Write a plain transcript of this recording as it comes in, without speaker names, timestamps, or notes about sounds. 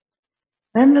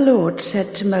Then the Lord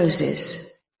said to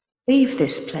Moses, "Leave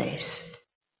this place,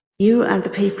 you and the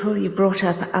people you brought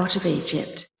up out of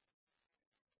Egypt,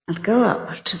 and go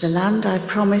up to the land I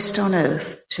promised on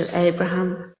oath to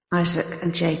Abraham, Isaac,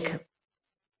 and Jacob,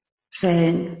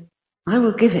 saying, I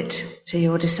will give it to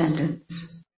your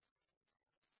descendants.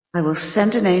 I will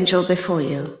send an angel before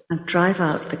you and drive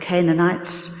out the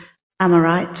Canaanites,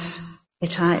 Amorites,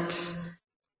 Hittites,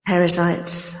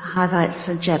 Perizzites, Hivites,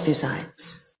 and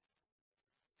Jebusites.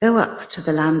 Go up to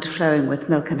the land flowing with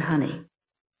milk and honey,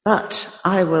 but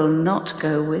I will not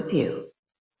go with you,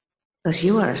 because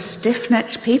you are a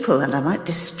stiff-necked people, and I might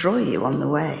destroy you on the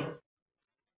way."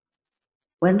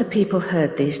 When the people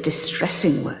heard these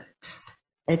distressing words,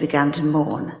 they began to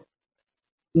mourn.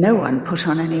 No one put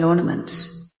on any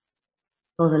ornaments,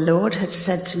 for the Lord had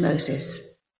said to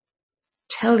Moses,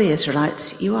 "Tell the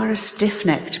Israelites, you are a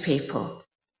stiff-necked people.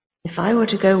 If I were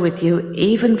to go with you,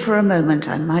 even for a moment,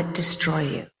 I might destroy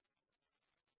you.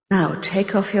 Now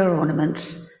take off your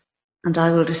ornaments, and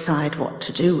I will decide what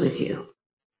to do with you."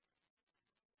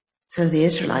 So the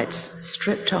Israelites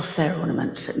stripped off their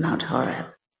ornaments at Mount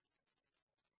Horeb.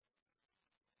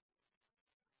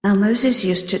 Now Moses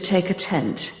used to take a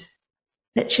tent,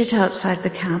 pitch it outside the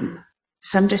camp,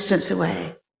 some distance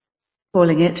away,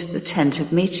 calling it the tent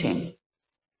of meeting.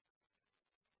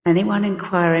 Anyone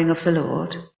inquiring of the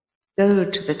Lord, go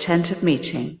to the tent of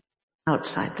meeting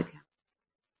outside the camp.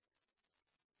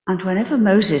 And whenever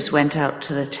Moses went out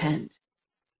to the tent,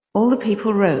 all the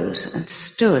people rose and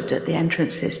stood at the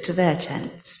entrances to their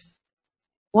tents,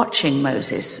 watching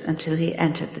Moses until he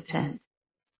entered the tent.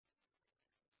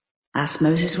 As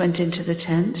Moses went into the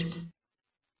tent, a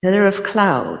pillar of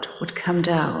cloud would come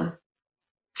down,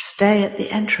 stay at the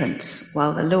entrance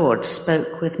while the Lord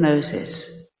spoke with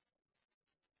Moses.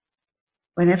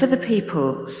 Whenever the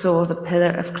people saw the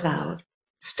pillar of cloud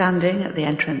standing at the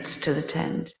entrance to the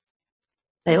tent,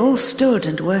 they all stood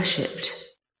and worshipped,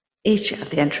 each at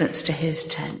the entrance to his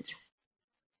tent.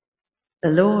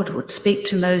 The Lord would speak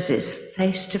to Moses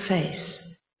face to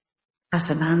face,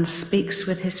 as a man speaks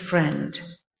with his friend.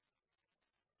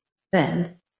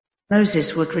 Then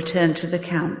Moses would return to the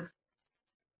camp,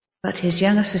 but his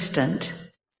young assistant,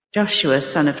 Joshua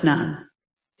son of Nun,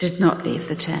 did not leave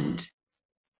the tent.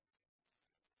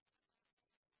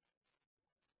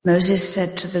 Moses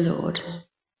said to the Lord,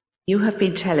 "You have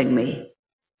been telling me,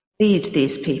 lead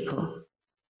these people,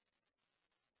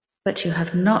 but you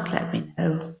have not let me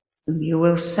know whom you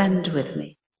will send with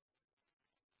me.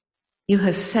 You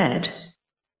have said,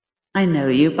 I know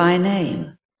you by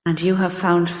name, and you have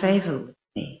found favor with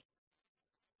me.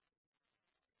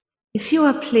 If you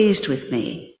are pleased with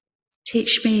me,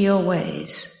 teach me your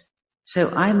ways, so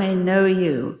I may know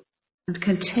you and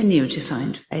continue to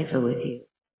find favor with you.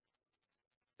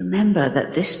 Remember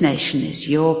that this nation is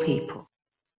your people."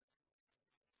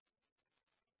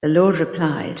 The Lord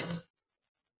replied,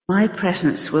 "My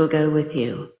presence will go with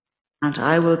you, and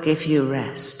I will give you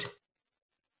rest."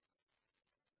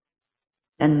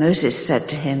 Then Moses said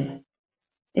to him,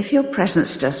 "If your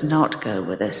presence does not go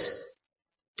with us,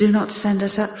 do not send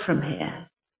us up from here.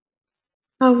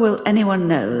 How will anyone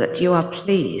know that you are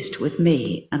pleased with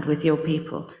me and with your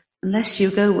people unless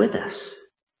you go with us?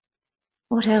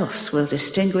 What else will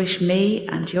distinguish me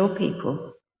and your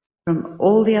people from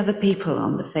all the other people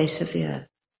on the face of the earth?"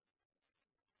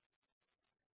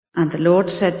 And the Lord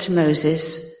said to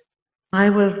Moses, "I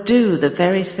will do the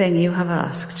very thing you have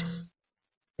asked,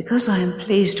 because I am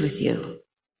pleased with you,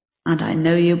 and I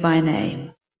know you by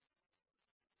name."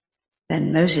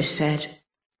 Then Moses said,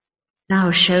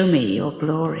 "Now show me your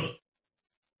glory."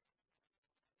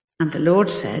 And the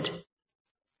Lord said,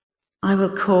 "I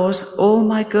will cause all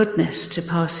my goodness to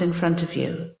pass in front of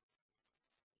you,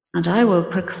 and I will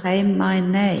proclaim my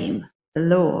name, the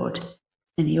Lord,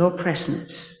 in your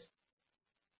presence.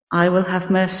 I will have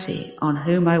mercy on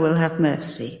whom I will have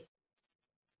mercy,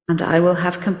 and I will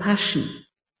have compassion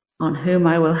on whom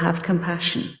I will have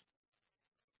compassion.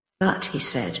 But," he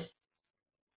said,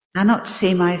 "cannot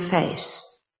see my face,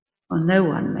 for no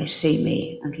one may see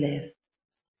me and live."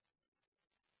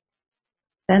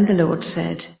 Then the Lord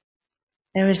said,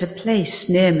 "There is a place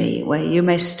near me where you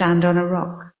may stand on a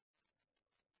rock.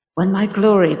 When my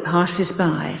glory passes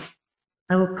by,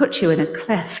 I will put you in a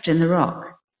cleft in the rock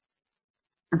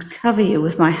and cover you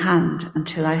with my hand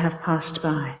until I have passed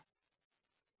by.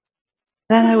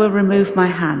 Then I will remove my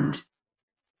hand,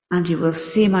 and you will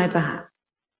see my back,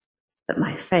 but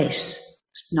my face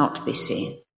must not be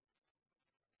seen."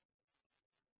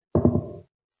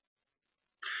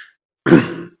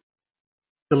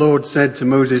 The Lord said to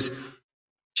Moses,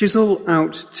 "Chisel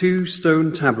out 2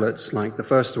 stone tablets like the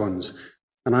first ones,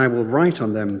 and I will write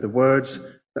on them the words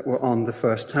that were on the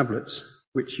first tablets,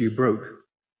 which you broke.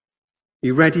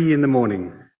 Be ready in the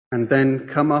morning, and then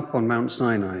come up on Mount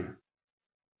Sinai.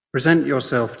 Present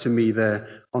yourself to me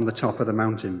there on the top of the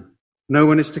mountain. No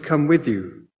one is to come with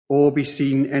you, or be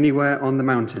seen anywhere on the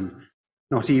mountain.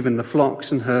 Not even the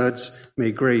flocks and herds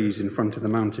may graze in front of the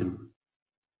mountain.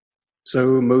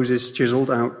 So Moses chiseled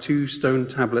out 2 stone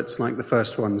tablets like the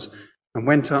first ones, and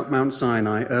went up Mount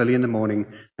Sinai early in the morning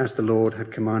as the Lord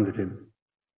had commanded him.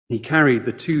 He carried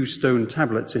the 2 stone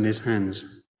tablets in his hands.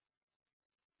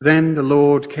 Then the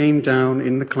Lord came down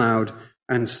in the cloud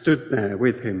and stood there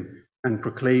with him and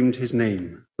proclaimed his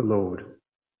name, the Lord.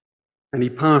 And he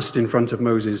passed in front of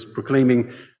Moses,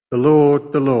 proclaiming, the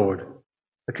Lord,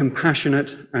 the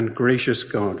compassionate and gracious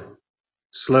God,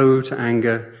 slow to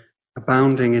anger,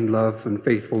 abounding in love and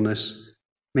faithfulness,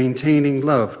 maintaining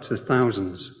love to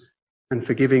thousands, and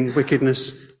forgiving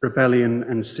wickedness, rebellion,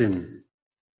 and sin.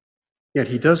 Yet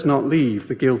he does not leave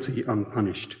the guilty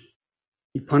unpunished.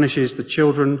 He punishes the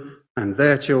children and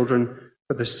their children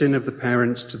for the sin of the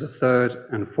parents to the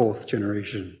 3rd and 4th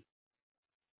generation.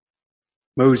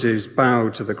 Moses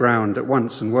bowed to the ground at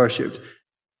once and worshipped.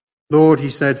 Lord, he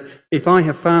said, if I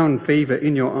have found favor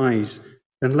in your eyes,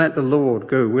 then let the Lord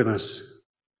go with us.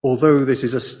 Although this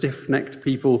is a stiff-necked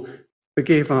people,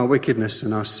 forgive our wickedness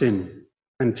and our sin,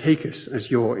 and take us as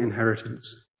your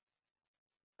inheritance.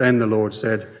 Then the Lord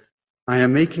said, I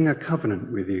am making a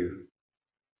covenant with you.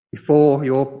 Before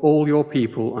all your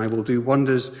people I will do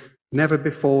wonders never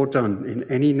before done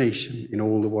in any nation in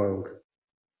all the world.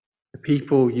 The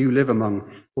people you live among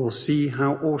will see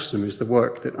how awesome is the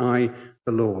work that I,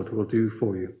 the Lord, will do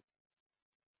for you.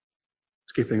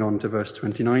 Skipping on to verse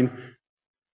 29.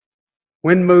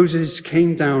 When Moses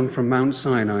came down from Mount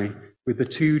Sinai with the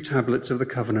 2 tablets of the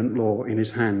covenant law in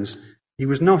his hands, he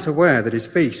was not aware that his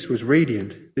face was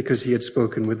radiant because he had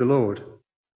spoken with the Lord.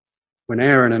 When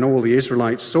Aaron and all the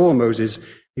Israelites saw Moses,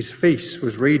 his face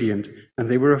was radiant, and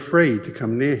they were afraid to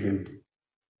come near him.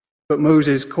 But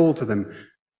Moses called to them.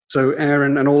 So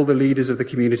Aaron and all the leaders of the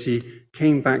community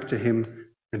came back to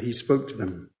him, and he spoke to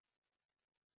them.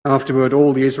 Afterward,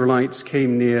 all the Israelites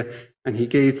came near, and he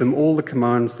gave them all the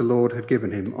commands the Lord had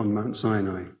given him on Mount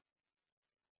Sinai.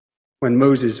 When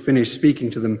Moses finished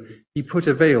speaking to them, he put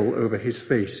a veil over his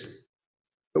face.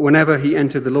 But whenever he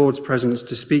entered the Lord's presence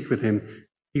to speak with him,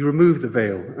 he removed the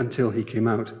veil until he came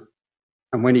out.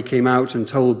 And when he came out and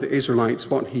told the Israelites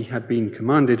what he had been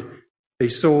commanded, they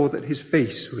saw that his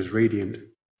face was radiant.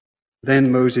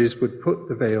 Then Moses would put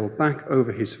the veil back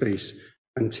over his face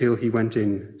until he went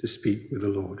in to speak with the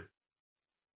Lord.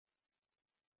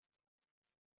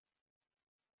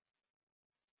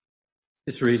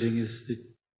 This reading is the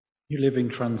New Living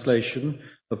Translation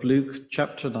of Luke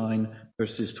chapter 9,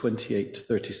 verses 28 to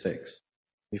 36.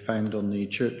 We found on the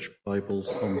Church Bibles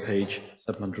on page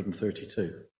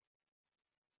 732.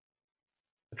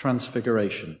 The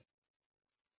Transfiguration.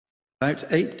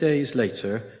 About 8 days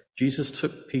later, Jesus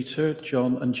took Peter,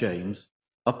 John, and James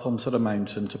up onto the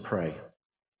mountain to pray.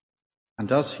 And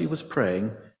as he was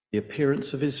praying, the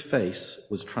appearance of his face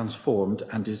was transformed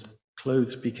and his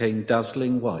clothes became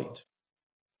dazzling white.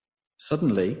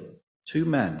 Suddenly, 2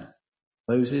 men,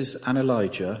 Moses and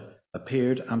Elijah,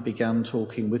 appeared and began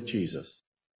talking with Jesus.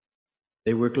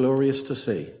 They were glorious to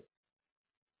see,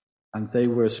 and they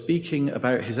were speaking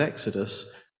about his exodus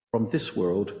from this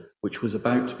world, which was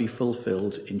about to be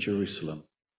fulfilled in Jerusalem.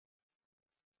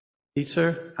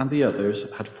 Peter and the others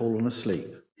had fallen asleep.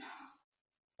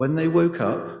 When they woke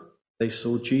up, they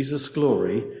saw Jesus'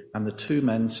 glory and the 2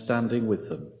 men standing with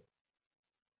them.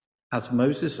 As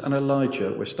Moses and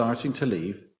Elijah were starting to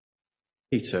leave,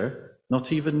 Peter,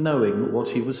 not even knowing what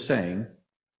he was saying,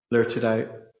 blurted out,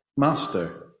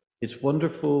 "Master, it's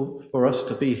wonderful for us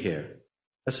to be here.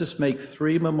 Let us make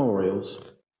 3 memorials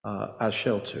as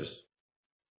shelters.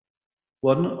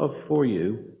 One for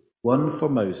you, one for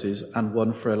Moses, and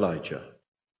one for Elijah."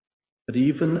 But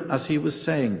even as he was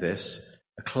saying this,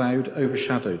 a cloud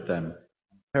overshadowed them.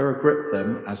 Terror gripped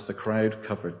them as the crowd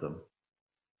covered them.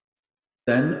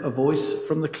 Then a voice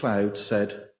from the cloud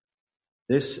said,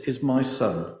 "This is my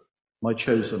son, my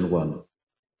chosen one.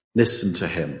 Listen to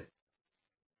him."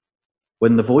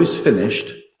 When the voice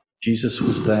finished, Jesus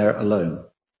was there alone.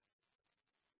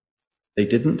 They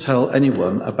didn't tell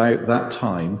anyone about that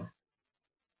time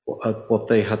what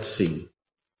they had seen.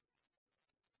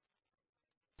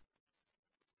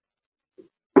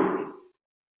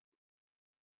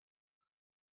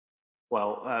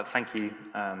 Well, thank you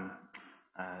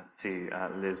to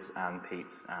Liz and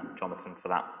Pete and Jonathan for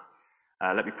that.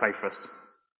 Let me pray for us.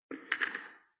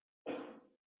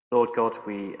 Lord God,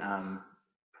 we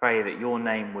pray that your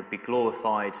name would be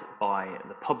glorified by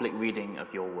the public reading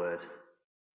of your word.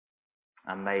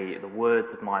 And may the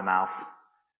words of my mouth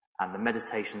and the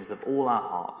meditations of all our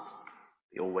hearts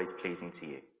be always pleasing to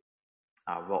you,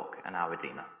 our rock and our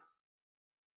redeemer.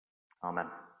 Amen.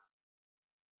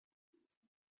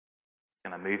 Just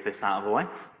going to move this out of the way.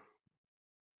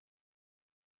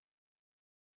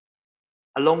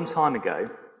 A long time ago,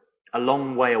 a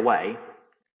long way away,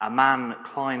 a man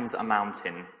climbs a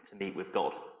mountain to meet with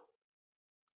God.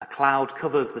 A cloud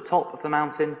covers the top of the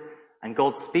mountain, and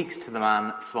God speaks to the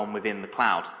man from within the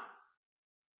cloud.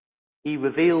 He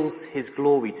reveals his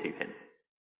glory to him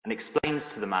and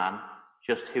explains to the man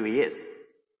just who he is.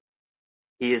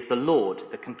 He is the Lord,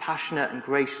 the compassionate and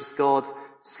gracious God,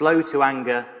 slow to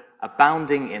anger,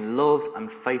 abounding in love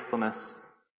and faithfulness.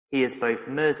 He is both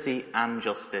mercy and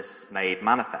justice made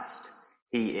manifest.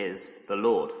 He is the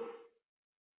Lord.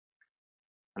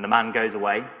 And the man goes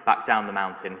away, back down the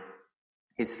mountain,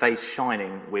 his face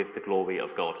shining with the glory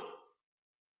of God.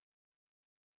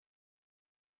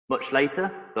 Much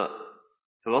later, but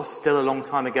for us still a long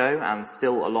time ago and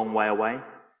still a long way away,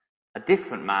 a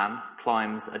different man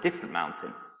climbs a different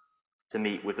mountain to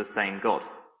meet with the same God.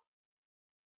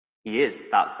 He is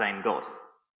that same God.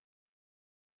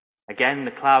 Again,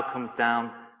 the cloud comes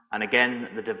down, and again,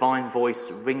 the divine voice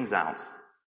rings out.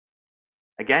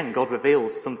 Again, God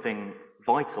reveals something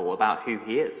vital about who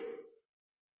he is.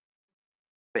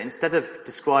 But instead of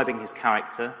describing his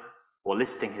character or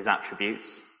listing his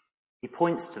attributes, he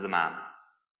points to the man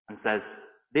and says,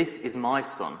 "This is my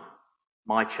son,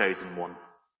 my chosen one.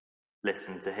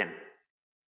 Listen to him."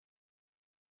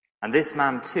 And this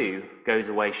man too goes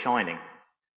away shining,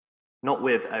 not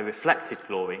with a reflected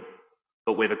glory,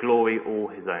 but with a glory all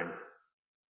his own.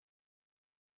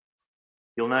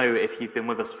 You'll know, if you've been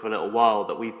with us for a little while,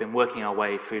 that we've been working our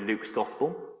way through Luke's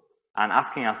Gospel and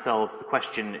asking ourselves the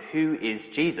question, who is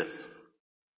Jesus?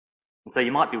 And so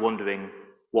you might be wondering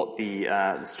what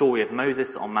the story of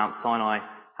Moses on Mount Sinai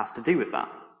has to do with that.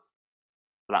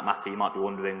 For that matter, you might be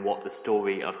wondering what the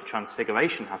story of the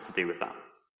Transfiguration has to do with that.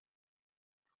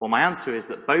 Well, my answer is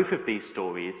that both of these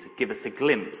stories give us a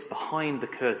glimpse behind the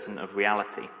curtain of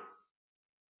reality.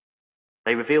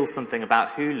 They reveal something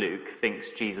about who Luke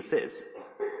thinks Jesus is.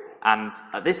 And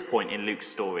at this point in Luke's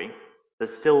story,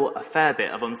 there's still a fair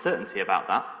bit of uncertainty about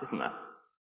that, isn't there?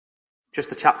 Just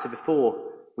the chapter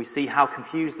before, we see how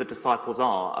confused the disciples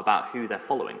are about who they're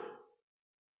following.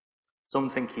 Some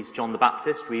think he's John the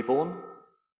Baptist reborn.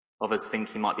 Others think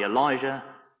he might be Elijah,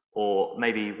 or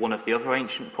maybe one of the other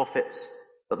ancient prophets,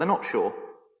 but they're not sure.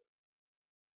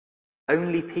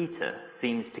 Only Peter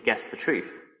seems to guess the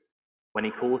truth when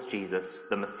he calls Jesus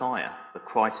the Messiah, the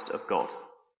Christ of God.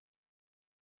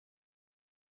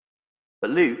 But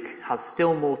Luke has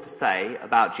still more to say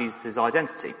about Jesus'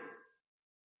 identity,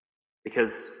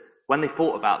 because when they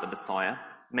thought about the Messiah,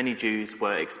 many Jews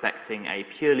were expecting a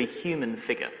purely human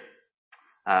figure,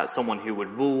 someone who would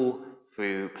rule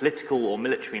through political or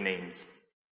military means.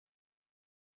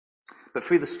 But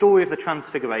through the story of the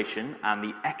Transfiguration and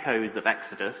the echoes of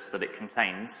Exodus that it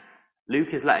contains,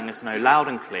 Luke is letting us know loud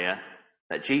and clear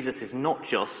that Jesus is not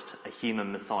just a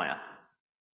human Messiah.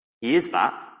 He is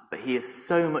that, but he is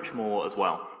so much more as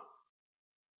well.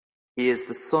 He is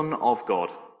the Son of God.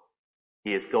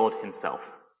 He is God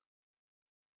himself.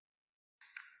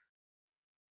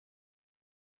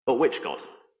 But which God?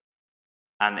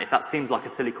 And if that seems like a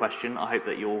silly question, I hope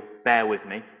that you'll bear with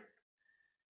me.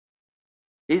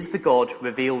 Is the God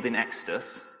revealed in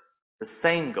Exodus the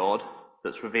same God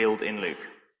that's revealed in Luke?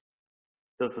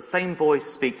 Does the same voice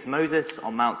speak to Moses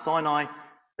on Mount Sinai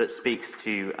that speaks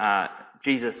to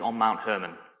Jesus on Mount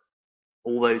Hermon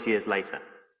all those years later?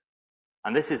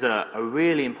 And this is a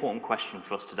really important question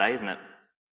for us today, isn't it?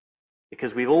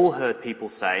 Because we've all heard people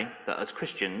say that as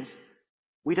Christians,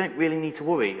 we don't really need to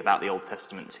worry about the Old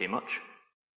Testament too much.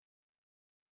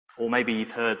 Or maybe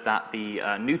you've heard that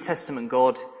the New Testament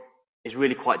God is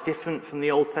really quite different from the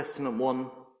Old Testament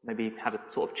one. Maybe you've had a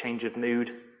sort of change of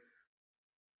mood.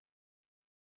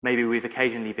 Maybe we've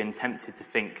occasionally been tempted to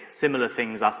think similar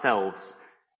things ourselves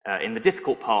in the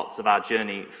difficult parts of our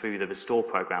journey through the Restore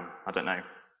programme. I don't know.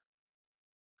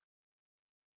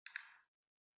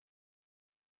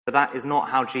 But that is not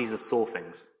how Jesus saw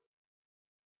things.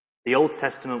 The Old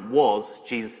Testament was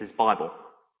Jesus' Bible.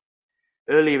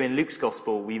 Earlier in Luke's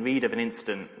Gospel, we read of an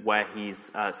incident where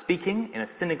he's speaking in a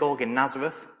synagogue in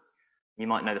Nazareth. You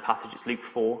might know the passage, it's Luke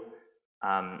 4.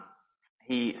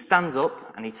 He stands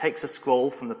up and he takes a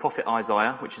scroll from the prophet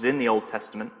Isaiah, which is in the Old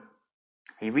Testament.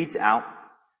 He reads it out,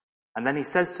 and then he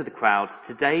says to the crowd,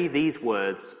 "Today these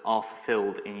words are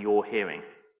fulfilled in your hearing."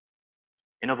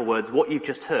 In other words, what you've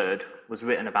just heard was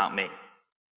written about me.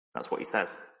 That's what he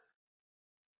says.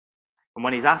 And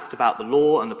when he's asked about the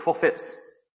law and the prophets,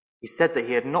 he said that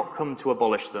he had not come to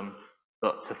abolish them,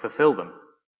 but to fulfill them.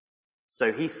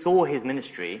 So he saw his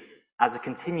ministry as a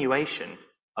continuation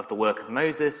of the work of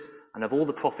Moses and of all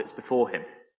the prophets before him.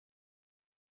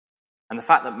 And the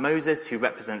fact that Moses, who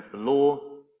represents the law,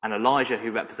 and Elijah,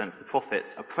 who represents the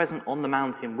prophets, are present on the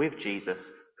mountain with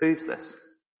Jesus proves this.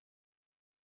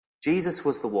 Jesus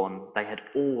was the one they had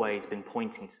always been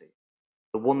pointing to,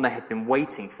 the one they had been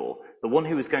waiting for, the one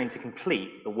who was going to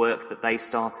complete the work that they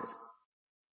started.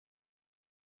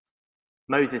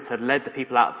 Moses had led the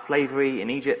people out of slavery in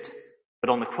Egypt, but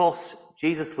on the cross,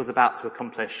 Jesus was about to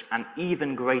accomplish an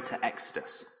even greater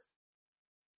exodus,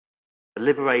 the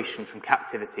liberation from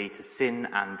captivity to sin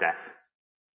and death.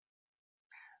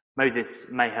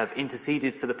 Moses may have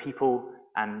interceded for the people,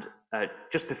 and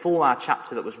just before our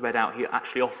chapter that was read out, he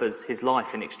actually offers his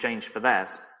life in exchange for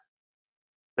theirs.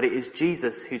 But it is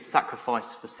Jesus whose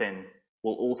sacrifice for sin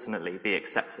will ultimately be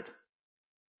accepted.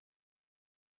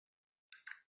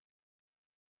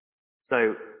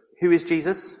 So, who is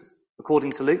Jesus,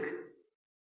 according to Luke?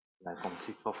 I've gone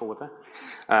too far forward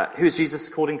there. Who is Jesus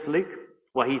according to Luke?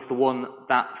 Well, he's the one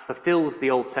that fulfills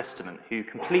the Old Testament, who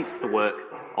completes the work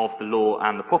of the law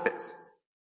and the prophets.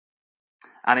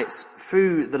 And it's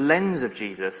through the lens of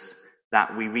Jesus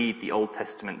that we read the Old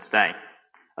Testament today,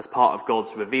 as part of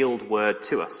God's revealed word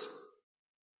to us.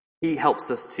 He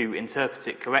helps us to interpret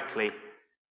it correctly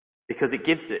because he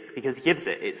gives it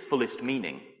its fullest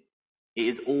meaning. It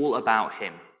is all about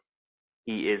him.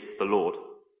 He is the Lord.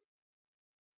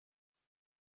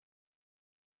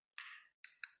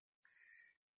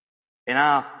 In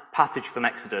our passage from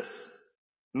Exodus,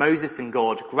 Moses and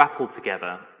God grappled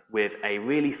together with a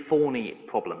really thorny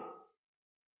problem.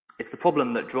 It's the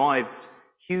problem that drives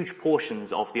huge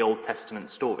portions of the Old Testament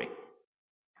story.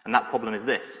 And that problem is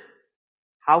this: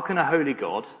 how can a holy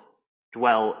God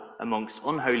dwell amongst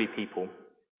unholy people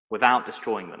without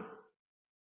destroying them?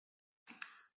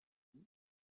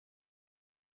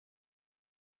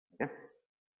 Okay.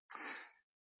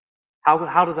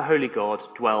 How does a holy God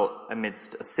dwell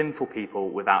amidst a sinful people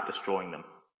without destroying them?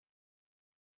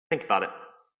 Think about it.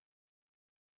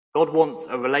 God wants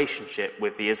a relationship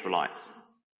with the Israelites.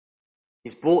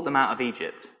 He's brought them out of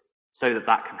Egypt so that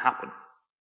that can happen.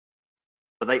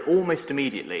 But they almost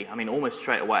immediately, almost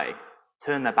straight away,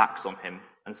 turn their backs on him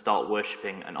and start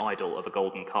worshipping an idol of a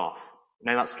golden calf. You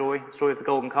know that story? The story of the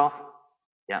golden calf?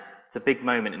 Yeah, it's a big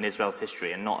moment in Israel's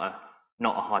history and not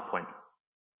a high point.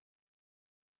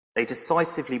 They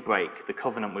decisively break the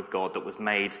covenant with God that was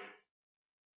made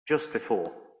just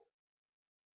before.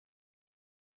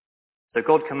 So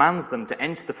God commands them to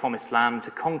enter the promised land,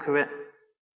 to conquer it,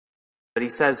 but he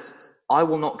says, I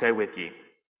will not go with you,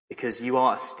 because you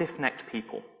are a stiff-necked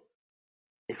people.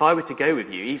 If I were to go with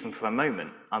you, even for a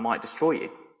moment, I might destroy you.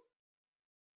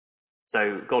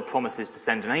 So God promises to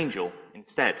send an angel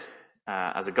instead,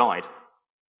 as a guide.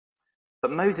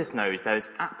 But Moses knows there is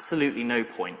absolutely no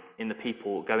point in the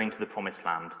people going to the promised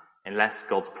land unless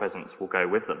God's presence will go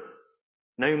with them.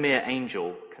 No mere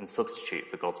angel can substitute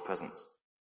for God's presence.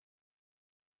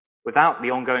 Without the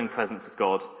ongoing presence of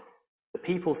God, the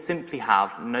people simply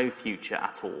have no future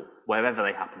at all, wherever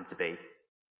they happen to be,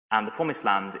 and the promised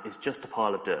land is just a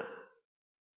pile of dirt.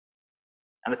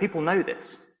 And the people know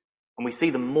this, and we see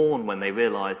them mourn when they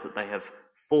realise that they have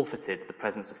forfeited the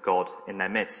presence of God in their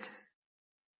midst.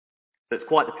 So it's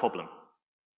quite the problem.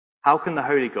 How can the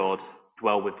holy God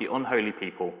dwell with the unholy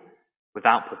people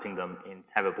without putting them in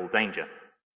terrible danger?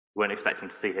 You weren't expecting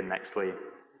to see him next, were you?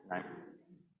 No.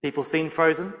 People seen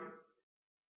Frozen?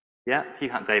 Yeah, a few.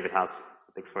 David has,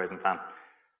 a big Frozen fan.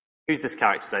 Who's this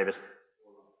character, David?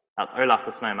 That's Olaf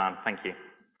the Snowman, thank you.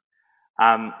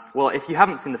 Well, if you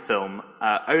haven't seen the film,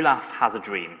 Olaf has a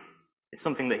dream. It's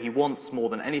something that he wants more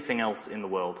than anything else in the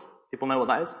world. People know what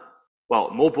that is?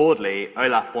 Well, more broadly,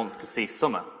 Olaf wants to see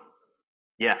summer.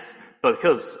 Yes, but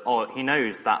because he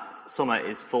knows that summer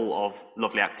is full of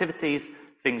lovely activities,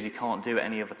 things you can't do at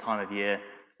any other time of year,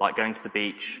 like going to the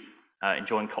beach,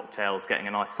 enjoying cocktails, getting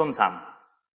a nice suntan.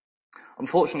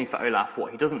 Unfortunately for Olaf,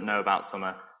 what he doesn't know about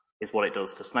summer is what it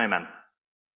does to snowmen.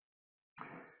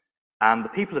 And the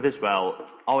people of Israel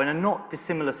are in a not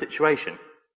dissimilar situation.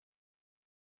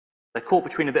 They're caught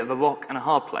between a bit of a rock and a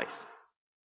hard place,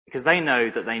 because they know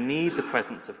that they need the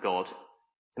presence of God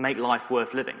to make life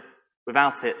worth living.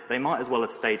 Without it, they might as well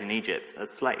have stayed in Egypt as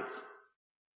slaves.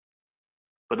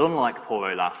 But unlike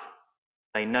poor Olaf,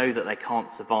 they know that they can't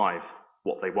survive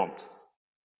what they want.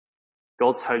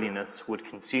 God's holiness would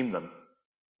consume them,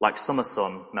 like summer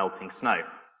sun melting snow.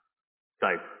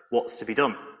 So, what's to be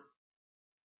done?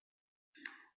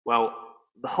 Well,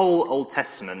 the whole Old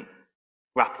Testament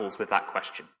grapples with that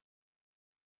question.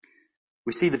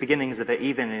 We see the beginnings of it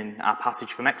even in our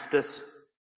passage from Exodus.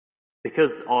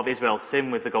 Because of Israel's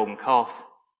sin with the golden calf,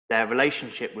 their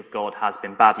relationship with God has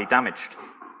been badly damaged.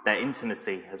 Their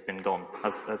intimacy has been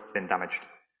damaged.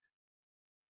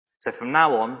 So from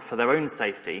now on, for their own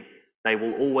safety, they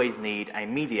will always need a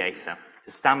mediator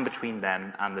to stand between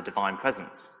them and the divine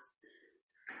presence.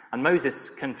 And Moses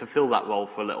can fulfill that role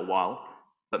for a little while,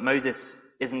 but Moses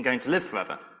isn't going to live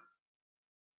forever.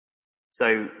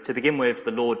 So to begin with,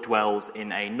 the Lord dwells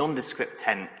in a nondescript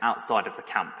tent outside of the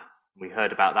camp. We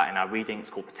heard about that in our reading. It's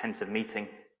called the Tent of Meeting.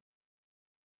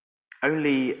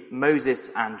 Only Moses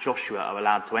and Joshua are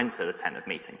allowed to enter the Tent of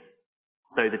Meeting.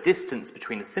 So the distance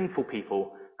between a sinful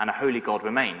people and a holy God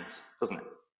remains, doesn't it?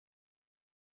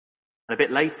 And a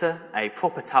bit later, a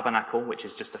proper tabernacle, which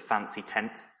is just a fancy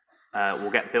tent,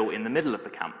 will get built in the middle of the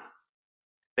camp.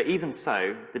 But even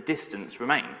so, the distance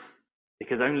remains,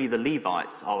 because only the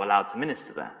Levites are allowed to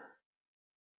minister there.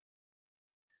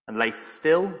 And later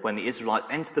still, when the Israelites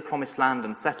enter the promised land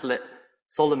and settle it,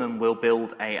 Solomon will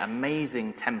build an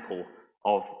amazing temple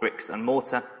of bricks and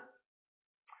mortar.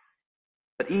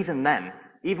 But even then,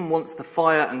 even once the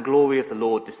fire and glory of the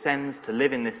Lord descends to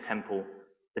live in this temple,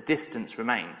 the distance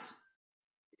remains,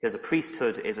 because a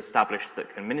priesthood is established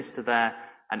that can minister there,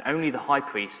 and only the high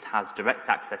priest has direct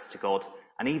access to God,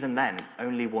 and even then,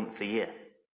 only once a year.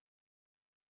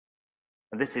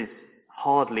 And this is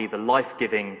hardly the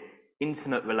life-giving,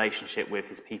 intimate relationship with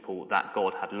his people that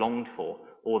God had longed for,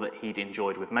 or that he'd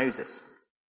enjoyed with Moses.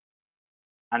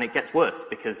 And it gets worse,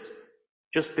 because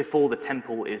just before the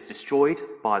temple is destroyed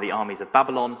by the armies of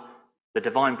Babylon, the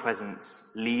divine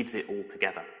presence leaves it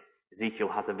altogether. Ezekiel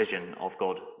has a vision of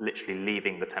God literally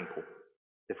leaving the temple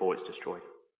before it's destroyed.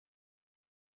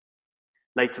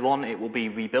 Later on, it will be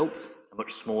rebuilt, a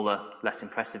much smaller, less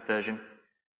impressive version.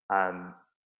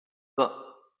 But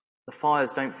the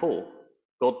fires don't fall.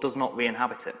 God does not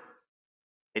re-inhabit it.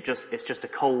 It's just a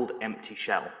cold, empty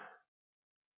shell.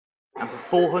 And for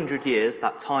 400 years,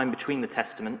 that time between the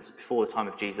Testaments, before the time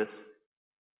of Jesus,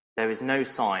 there is no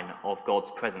sign of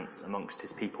God's presence amongst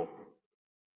his people.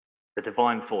 The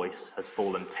divine voice has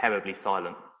fallen terribly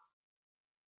silent.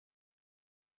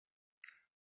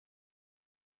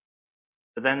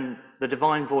 But then the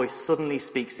divine voice suddenly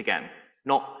speaks again,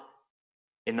 not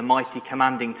in the mighty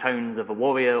commanding tones of a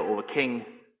warrior or a king,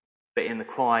 but in the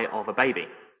cry of a baby,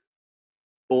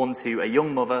 born to a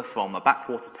young mother from a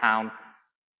backwater town,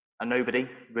 a nobody,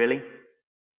 really.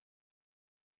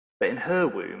 But in her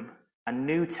womb, a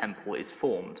new temple is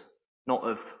formed, not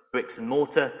of bricks and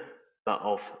mortar, but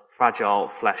of fragile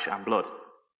flesh and blood.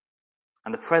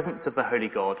 And the presence of the Holy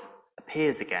God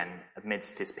appears again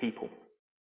amidst his people.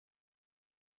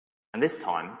 And this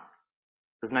time,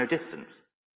 there's no distance.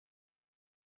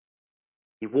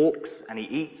 He walks and he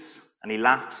eats and he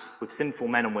laughs with sinful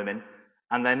men and women,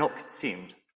 and they're not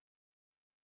consumed.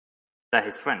 They're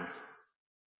his friends.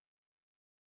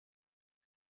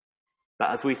 But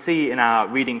as we see in our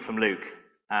reading from Luke,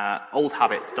 old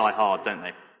habits die hard, don't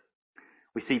they?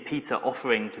 We see Peter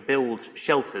offering to build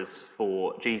shelters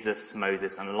for Jesus,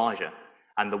 Moses, and Elijah.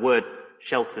 And the word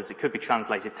shelters, it could be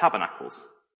translated tabernacles.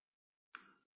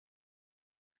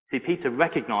 See, Peter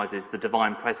recognizes the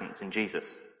divine presence in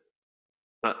Jesus,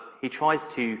 but he tries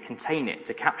to contain it,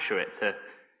 to capture it, to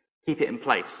keep it in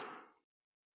place.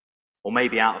 Or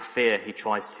maybe out of fear, he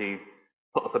tries to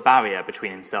put up a barrier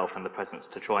between himself and the presence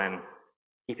to try and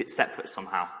keep it separate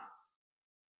somehow.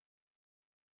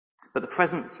 But the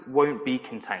presence won't be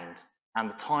contained, and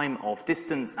the time of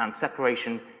distance and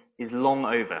separation is long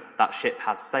over. That ship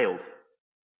has sailed.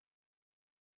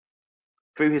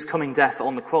 Through his coming death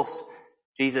on the cross,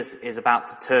 Jesus is about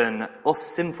to turn us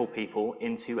sinful people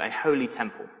into a holy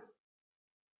temple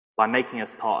by making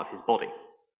us part of his body.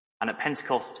 And at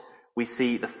Pentecost, we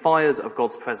see the fires of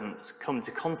God's presence come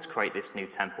to consecrate this new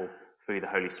temple through the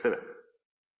Holy Spirit.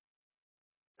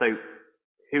 So,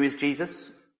 who is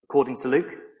Jesus, according to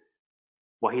Luke?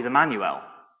 Well, he's Emmanuel,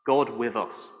 God with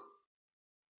us.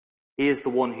 He is the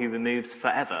one who removes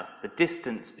forever the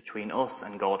distance between us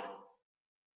and God.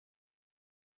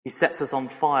 He sets us on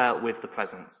fire with the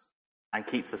presence and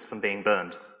keeps us from being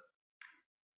burned.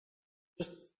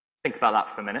 Just think about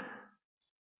that for a minute.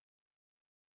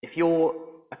 If you're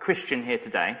a Christian here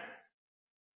today,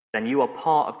 then you are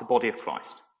part of the body of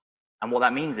Christ. And what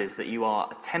that means is that you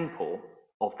are a temple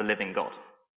of the living God.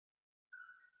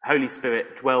 The Holy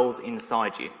Spirit dwells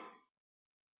inside you.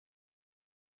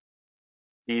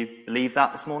 Do you believe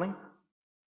that this morning?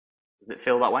 Does it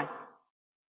feel that way?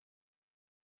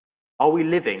 Are we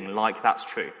living like that's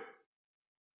true?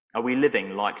 Are we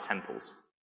living like temples?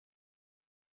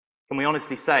 Can we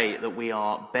honestly say that we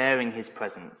are bearing his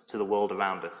presence to the world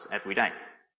around us every day?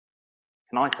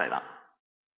 Can I say that?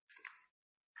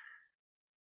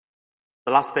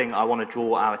 The last thing I want to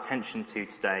draw our attention to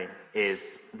today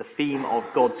is the theme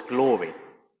of God's glory.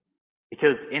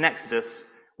 Because in Exodus,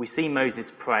 we see Moses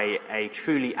pray a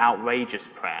truly outrageous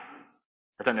prayer.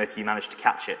 I don't know if you managed to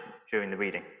catch it during the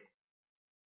reading.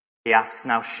 He asks,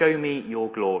 "Now show me your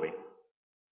glory."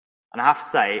 And I have to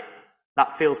say,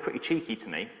 that feels pretty cheeky to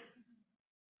me.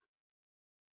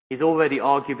 He's already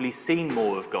arguably seen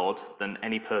more of God than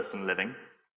any person living.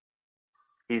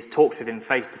 He's talked with him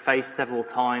face to face several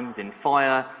times, in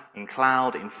fire, in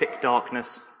cloud, in thick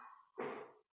darkness.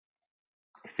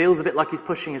 It feels a bit like he's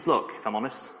pushing his luck, if I'm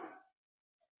honest.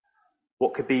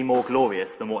 What could be more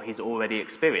glorious than what he's already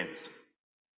experienced?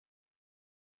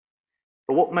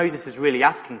 But what Moses is really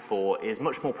asking for is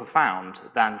much more profound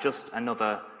than just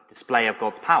another display of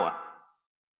God's power.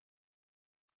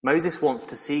 Moses wants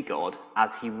to see God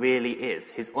as he really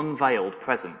is, his unveiled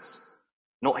presence,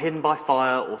 not hidden by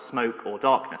fire or smoke or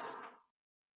darkness.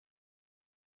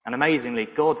 And amazingly,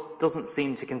 God doesn't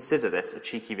seem to consider this a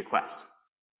cheeky request.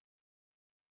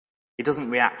 He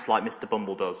doesn't react like Mr.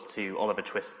 Bumble does to Oliver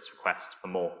Twist's request for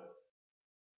more.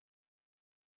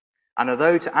 And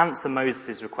although to answer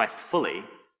Moses' request fully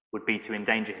would be to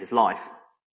endanger his life,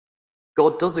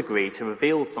 God does agree to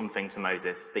reveal something to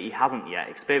Moses that he hasn't yet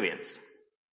experienced.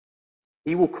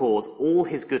 He will cause all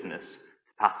his goodness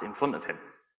to pass in front of him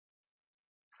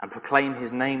and proclaim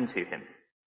his name to him.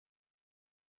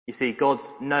 You see, God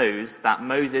knows that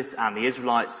Moses and the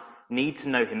Israelites need to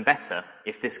know him better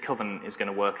if this covenant is going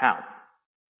to work out.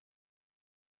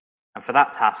 And for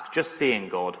that task, just seeing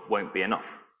God won't be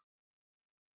enough.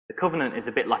 The covenant is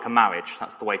a bit like a marriage,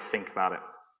 that's the way to think about it.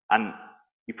 And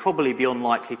you'd probably be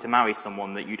unlikely to marry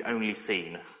someone that you'd only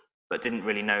seen, but didn't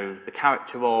really know the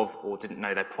character of, or didn't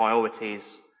know their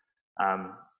priorities.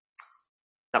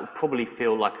 That would probably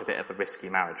feel like a bit of a risky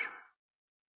marriage.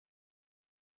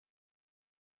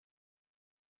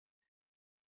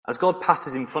 As God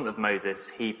passes in front of Moses,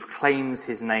 he proclaims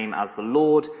his name as the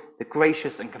Lord, the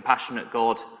gracious and compassionate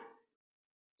God.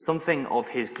 Something of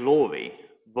his glory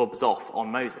rubs off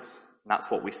on Moses. That's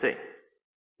what we see.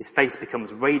 His face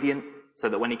becomes radiant, so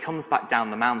that when he comes back down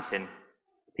the mountain,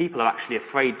 people are actually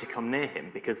afraid to come near him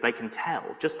because they can tell,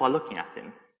 just by looking at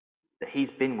him, that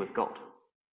he's been with God.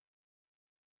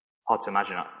 Hard to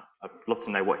imagine. I'd love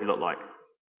to know what he looked like.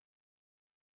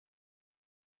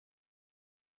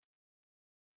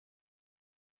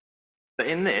 But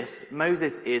in this,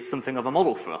 Moses is something of a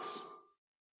model for us,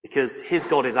 because his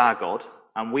God is our God,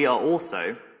 and we are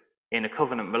also in a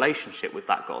covenant relationship with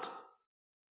that God.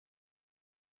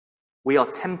 We are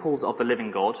temples of the living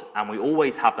God, and we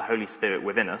always have the Holy Spirit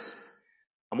within us.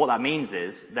 And what that means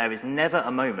is there is never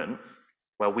a moment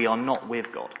where we are not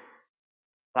with God.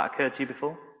 That occurred to you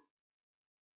before?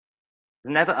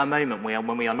 There's never a moment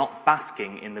when we are not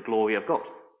basking in the glory of God.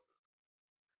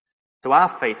 So our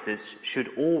faces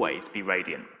should always be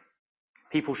radiant.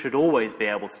 People should always be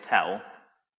able to tell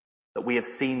that we have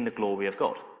seen the glory of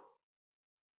God.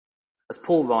 As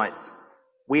Paul writes,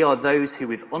 "We are those who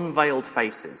with unveiled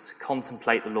faces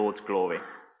contemplate the Lord's glory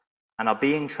and are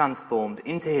being transformed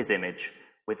into his image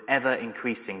with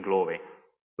ever-increasing glory,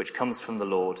 which comes from the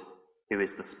Lord, who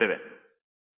is the Spirit."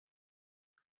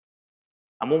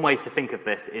 And one way to think of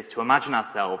this is to imagine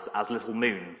ourselves as little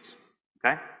moons,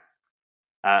 okay?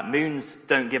 Moons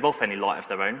don't give off any light of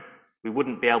their own. We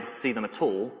wouldn't be able to see them at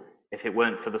all if it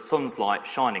weren't for the sun's light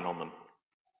shining on them.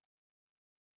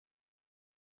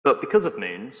 But because of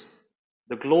moons,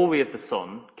 the glory of the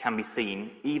sun can be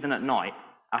seen even at night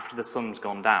after the sun's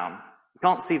gone down. You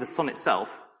can't see the sun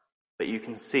itself, but you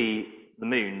can see the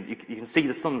moon. You can see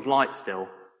the sun's light still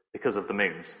because of the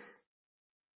moons.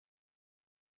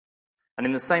 And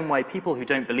in the same way, people who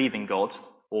don't believe in God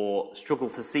or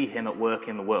struggle to see him at work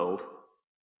in the world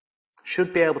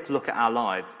should be able to look at our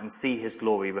lives and see his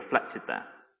glory reflected there.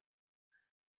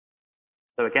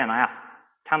 So again, I ask,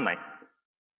 can they?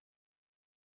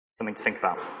 Something to think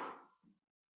about.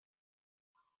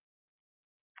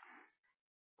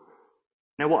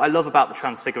 Now, what I love about the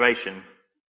Transfiguration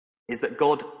is that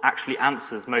God actually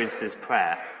answers Moses'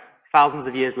 prayer. Thousands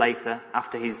of years later,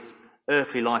 after his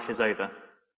earthly life is over,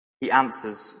 he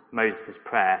answers Moses'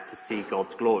 prayer to see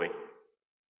God's glory.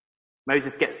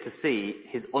 Moses gets to see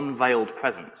his unveiled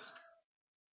presence.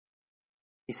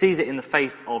 He sees it in the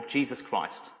face of Jesus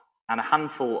Christ, and a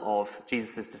handful of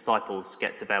Jesus' disciples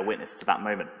get to bear witness to that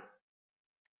moment.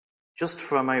 Just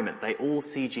for a moment, they all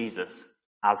see Jesus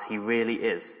as he really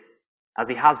is, as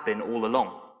he has been all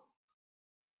along.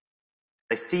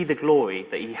 They see the glory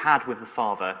that he had with the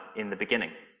Father in the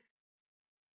beginning.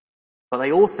 but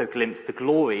they also glimpse the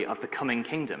glory of the coming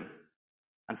kingdom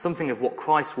and something of what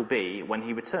Christ will be when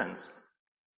he returns.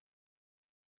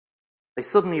 They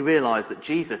suddenly realize that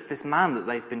Jesus, this man that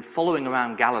they've been following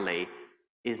around Galilee,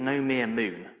 is no mere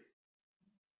moon.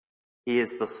 He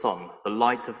is the sun, the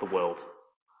light of the world.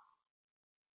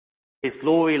 His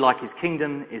glory, like his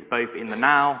kingdom, is both in the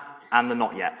now and the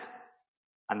not yet,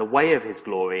 and the way of his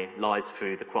glory lies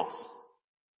through the cross.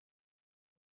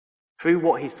 Through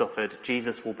what he suffered,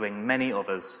 Jesus will bring many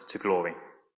others to glory,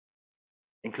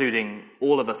 including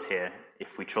all of us here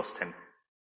if we trust him.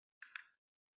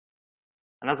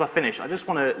 And as I finish, I just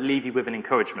want to leave you with an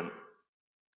encouragement,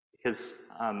 because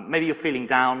maybe you're feeling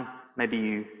down, maybe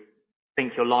you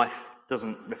think your life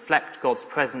doesn't reflect God's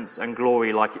presence and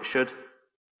glory like it should.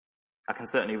 I can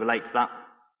certainly relate to that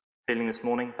feeling this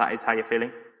morning, if that is how you're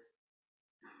feeling.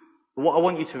 But what I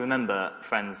want you to remember,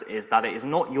 friends, is that it is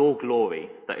not your glory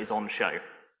that is on show.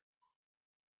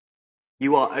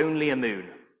 You are only a moon,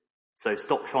 so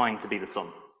stop trying to be the sun.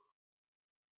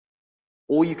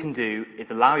 All you can do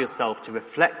is allow yourself to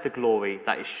reflect the glory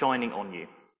that is shining on you.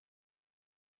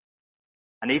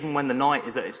 And even when the night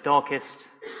is at its darkest,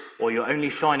 or you're only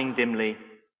shining dimly,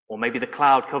 or maybe the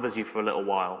cloud covers you for a little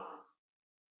while,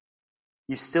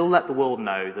 you still let the world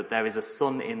know that there is a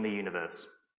sun in the universe.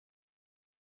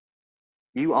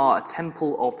 You are a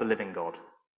temple of the living God,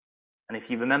 and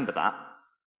if you remember that,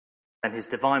 then his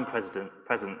divine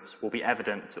presence will be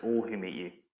evident to all who meet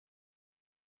you.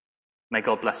 May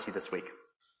God bless you this week.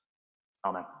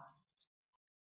 Amen.